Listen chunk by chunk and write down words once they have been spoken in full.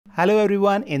Hello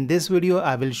everyone, in this video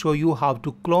I will show you how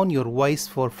to clone your voice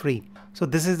for free. So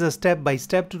this is a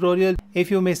step-by-step tutorial. If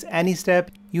you miss any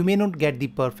step, you may not get the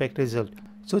perfect result.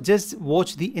 So just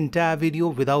watch the entire video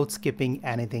without skipping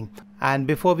anything. And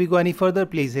before we go any further,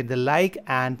 please hit the like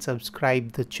and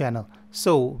subscribe the channel.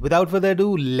 So without further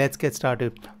ado, let's get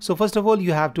started. So first of all,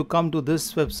 you have to come to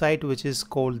this website which is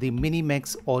called the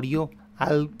Minimax Audio.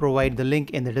 I'll provide the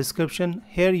link in the description.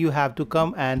 Here you have to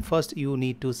come and first you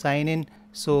need to sign in.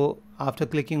 So after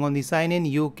clicking on the sign in,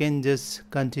 you can just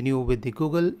continue with the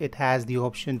Google. It has the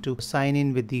option to sign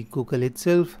in with the Google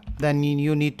itself. Then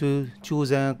you need to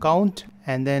choose an account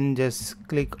and then just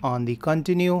click on the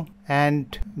continue,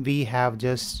 and we have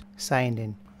just signed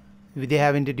in. They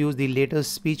have introduced the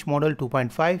latest speech model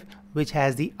 2.5, which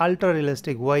has the ultra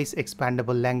realistic voice,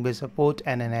 expandable language support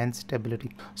and enhanced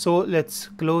stability. So let's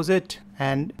close it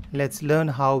and let's learn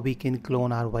how we can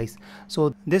clone our voice.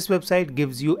 So this website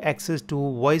gives you access to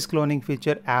voice cloning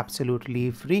feature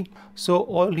absolutely free. So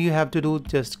all you have to do,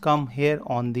 just come here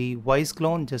on the voice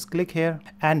clone, just click here,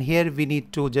 and here we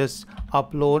need to just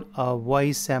upload a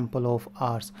voice sample of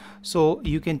ours. So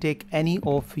you can take any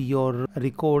of your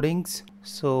recordings,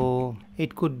 so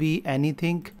it could be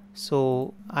anything.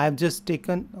 So I've just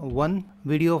taken one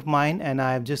video of mine and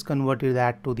I've just converted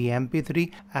that to the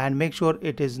MP3, and make sure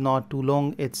it is not too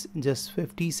long. It's just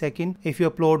 50 seconds. If you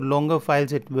upload longer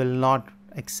files, it will not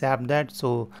accept that.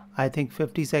 So I think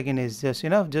 50 seconds is just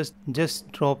enough.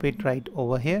 Just drop it right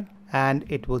over here and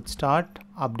it would start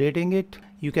updating it.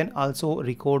 You can also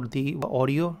record the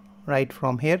audio right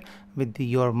from here with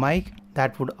your mic.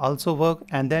 That would also work.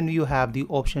 And then you have the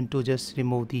option to just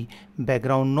remove the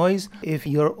background noise. If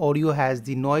your audio has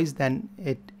the noise, then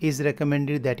it is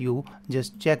recommended that you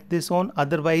just check this on.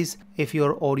 Otherwise, if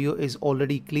your audio is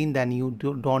already clean, then you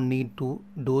don't need to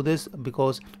do this,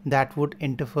 because that would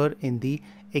interfere in the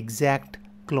exact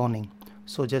cloning.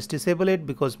 So just disable it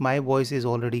because my voice is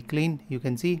already clean. You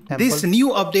can see this new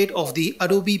update of the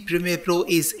Adobe Premiere Pro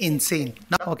is insane.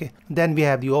 Okay, then we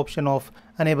have the option of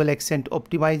enable accent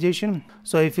optimization.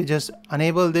 So if you just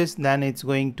enable this, then it's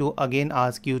going to again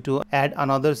ask you to add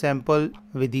another sample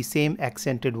with the same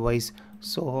accented voice.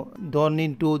 So don't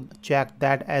need to check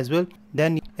that as well.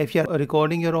 Then if you're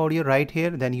recording your audio right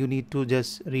here, then you need to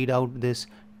just read out this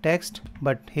text,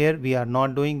 but here we are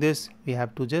not doing this. We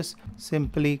have to just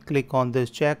simply click on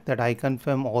this check that I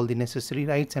confirm all the necessary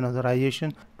rights and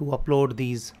authorization to upload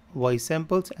these voice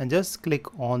samples, and just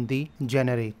click on the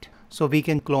generate. So we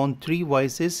can clone 3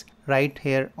 voices right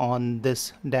here on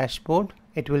this dashboard.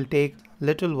 It will take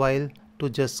little while to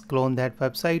just clone that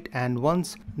website, and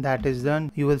once that is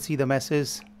done, you will see the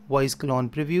message voice clone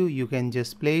preview. You can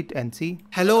just play it and see.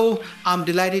 Hello, I'm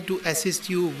delighted to assist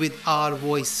you with our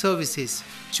voice services.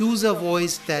 Choose a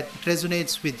voice that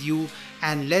resonates with you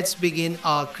and let's begin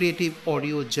our creative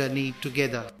audio journey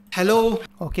together. Hello.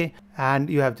 Okay, and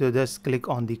you have to just click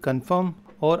on the confirm,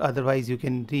 or otherwise you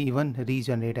can even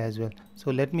regenerate as well.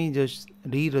 So let me just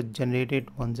regenerate it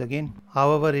once again.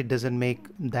 However, it doesn't make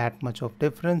that much of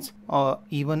difference, or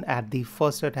even at the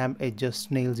first attempt it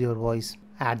just nails your voice.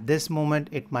 At this moment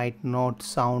it might not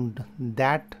sound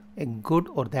that good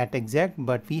or that exact,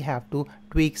 but we have to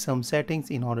tweak some settings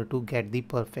in order to get the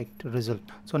perfect result.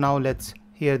 So now let's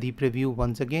hear the preview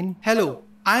once again. Hello,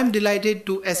 I'm delighted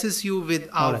to assist you with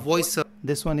our voice.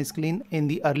 This one is clean. In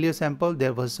the earlier sample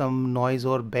there was some noise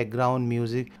or background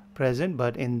music present,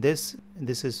 but in this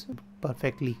is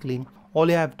perfectly clean. All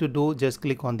you have to do, just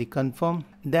click on the confirm.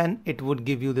 Then it would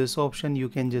give you this option. You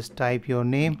can just type your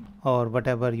name or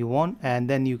whatever you want, and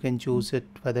then you can choose it,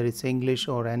 whether it's English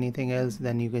or anything else.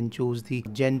 Then you can choose the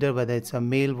gender, whether it's a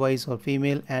male voice or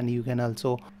female, and you can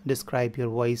also describe your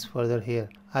voice further here.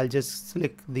 I'll just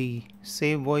click the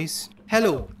save voice.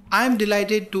 Hello, I'm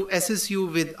delighted to assist you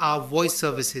with our voice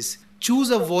services.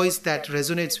 Choose a voice that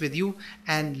resonates with you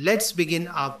and let's begin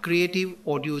our creative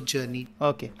audio journey.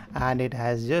 Okay, and it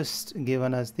has just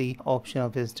given us the option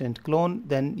of instant clone.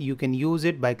 Then you can use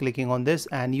it by clicking on this,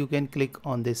 and you can click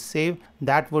on this save.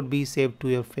 That would be saved to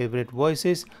your favorite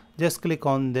voices. Just click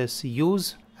on this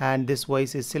use, and this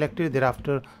voice is selected.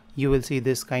 Thereafter you will see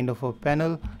this kind of a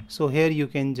panel. So here you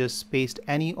can just paste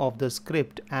any of the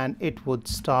script and it would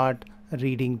start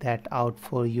reading that out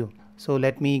for you. So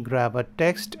let me grab a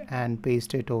text and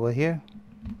paste it over here.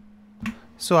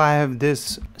 So I have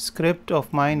this script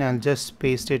of mine, I'll just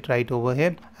paste it right over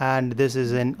here, and this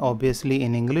is obviously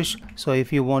in English. So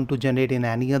if you want to generate in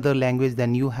any other language,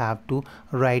 then you have to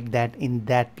write that in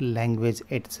that language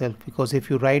itself, because if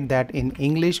you write that in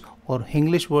English or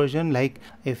English version, like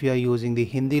if you are using the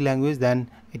Hindi language, then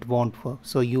it won't work.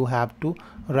 So you have to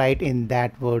write in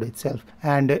that word itself,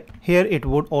 and here it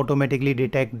would automatically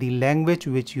detect the language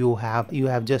which you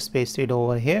have just pasted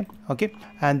over here. Okay,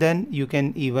 and then you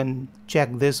can even check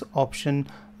this option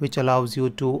which allows you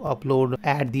to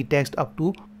add the text up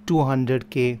to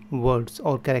 200k words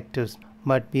or characters,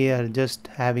 but we are just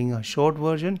having a short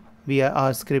version.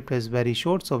 Our script is very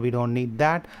short, so we don't need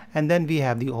that. And then we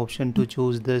have the option to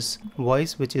choose this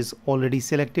voice, which is already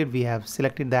selected. We have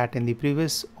selected that in the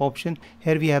previous option.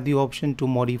 Here we have the option to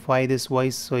modify this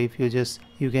voice. So if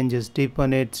you can just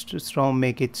deepen it,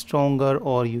 make it stronger,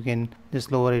 or you can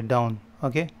just lower it down.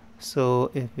 Okay,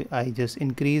 so if I just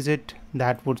increase it,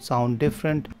 that would sound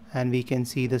different, and we can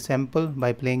see the sample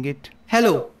by playing it.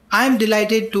 Hello, I am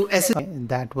delighted to assist.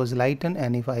 That was lighten,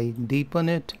 and if I deepen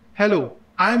it, hello,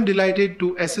 I am delighted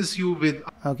to assist you with.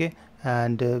 Okay,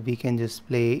 and we can just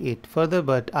play it further,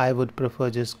 but I would prefer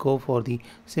just go for the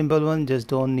simple one. Just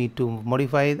don't need to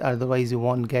modify it, otherwise you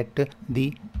won't get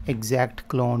the exact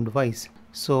cloned voice.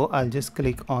 So I'll just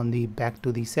click on the back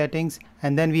to the settings,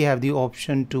 and then we have the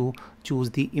option to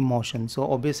choose the emotion.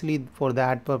 So obviously for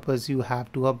that purpose you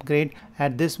have to upgrade.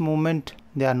 At this moment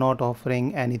they are not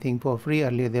offering anything for free.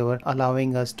 Earlier they were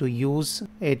allowing us to use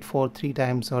it for 3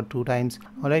 times or 2 times.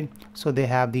 Alright, so they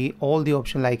have all the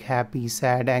option like happy,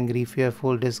 sad, angry,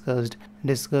 fearful,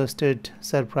 disgusted,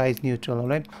 surprised, neutral.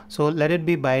 Alright, so let it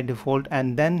be by default,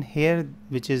 and then here,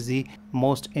 which is the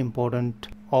most important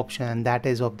option, and that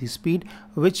is of the speed,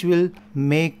 which will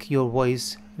make your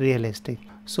voice realistic.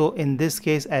 So in this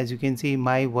case, as you can see,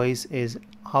 my voice is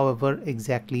however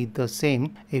exactly the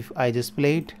same. If I just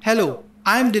play it, hello,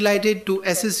 I am delighted to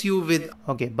assist you with.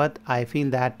 Okay, but I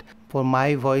feel that for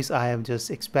my voice I have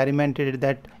just experimented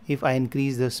that if I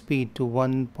increase the speed to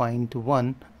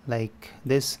 1.1 like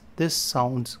this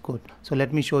sounds good. So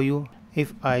let me show you.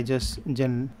 If I just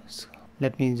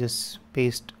let me just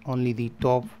paste only the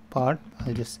top part.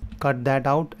 I'll just cut that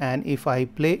out, and if I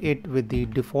play it with the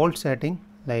default setting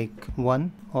like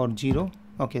 1 or 0,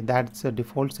 okay, that's a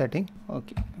default setting.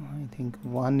 Okay, I think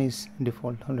 1 is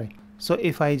default. All right, so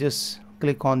if I just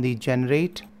click on the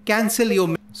generate, cancel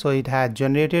your, so it had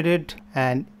generated it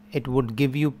and it would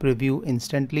give you preview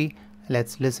instantly.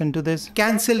 Let's listen to this.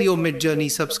 Cancel your Midjourney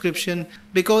subscription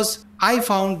because I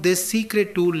found this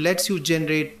secret tool lets you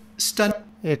generate stunning.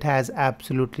 It has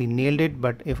absolutely nailed it,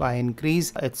 but if I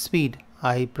increase its speed,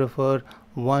 I prefer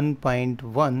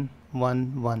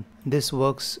 1.111. This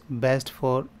works best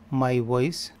for my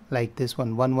voice, like this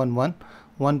one,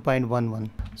 1.11.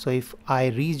 So if I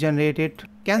regenerate it,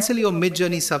 cancel your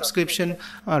Midjourney subscription.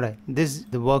 Alright, this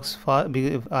works fast.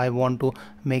 If I want to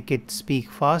make it speak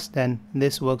fast, then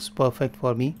this works perfect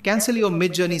for me. Cancel your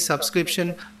Midjourney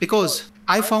subscription because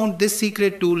I found this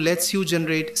secret tool lets you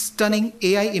generate stunning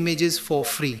AI images for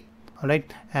free.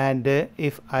 Alright, and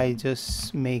if I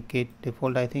just make it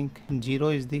default, I think 0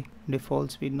 is the default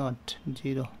speed, not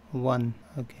 0, 1.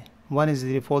 Okay, 1 is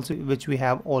the default, which we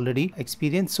have already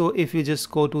experienced. So if you just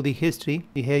go to the history,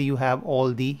 here you have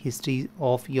all the history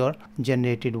of your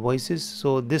generated voices.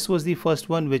 So this was the first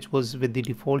one, which was with the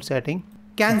default setting.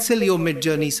 Cancel your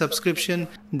Midjourney subscription.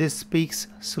 This speaks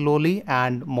slowly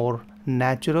and more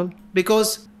natural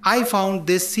because I found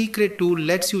this secret tool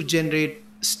lets you generate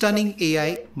stunning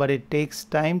AI, but it takes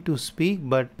time to speak.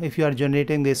 But if you are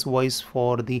generating this voice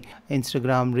for the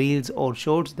Instagram reels or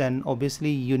shorts, then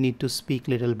obviously you need to speak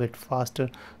a little bit faster.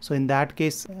 So in that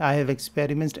case, I have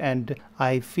experimented and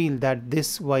I feel that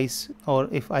this voice, or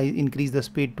if I increase the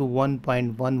speed to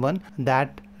 1.11,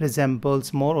 that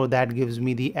resembles more, or that gives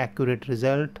me the accurate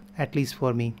result, at least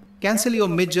for me. Cancel your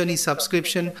Midjourney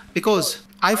subscription because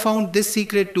I found this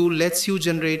secret tool lets you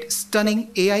generate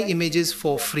stunning AI images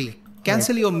for free.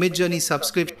 Cancel your Midjourney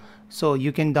subscription. So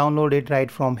you can download it right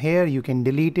from here. You can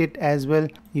delete it as well.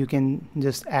 You can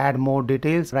just add more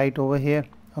details right over here.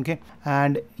 Okay,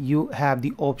 and you have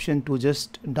the option to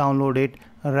just download it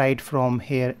right from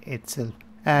here itself.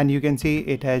 And you can see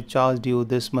it has charged you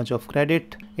this much of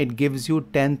credit. It gives you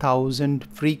 10,000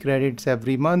 free credits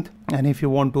every month, and if you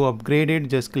want to upgrade it,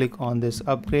 just click on this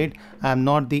upgrade. I'm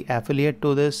not the affiliate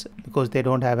to this because they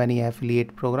don't have any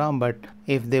affiliate program, but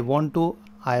if they want to,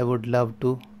 I would love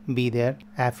to be their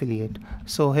affiliate.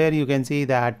 So here you can see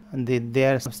that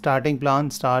their starting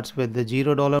plan starts with the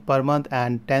 $0 per month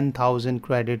and 10,000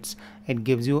 credits it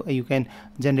gives you. You can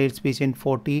generate speech in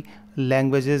 40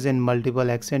 languages in multiple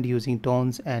accents using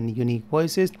tones and unique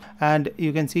voices. And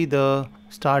you can see the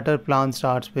starter plan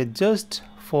starts with just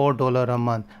 $4 a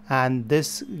month, and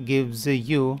this gives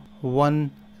you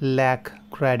 1 lakh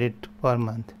credit per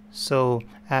month. So,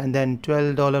 and then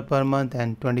 $12 per month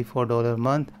and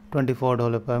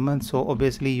 $24 per month. So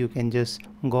obviously you can just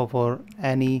go for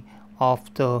any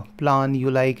of the plan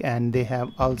you like, and they have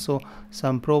also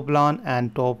some pro plan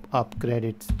and top up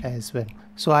credits as well.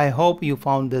 So I hope you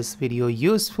found this video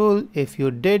useful. If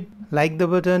you did, like the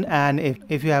button, and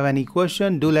if you have any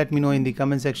question, do let me know in the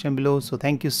comment section below. So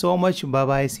thank you so much. Bye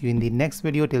bye. See you in the next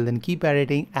video. Till then, keep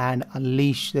editing and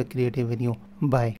unleash the creative in you. Bye.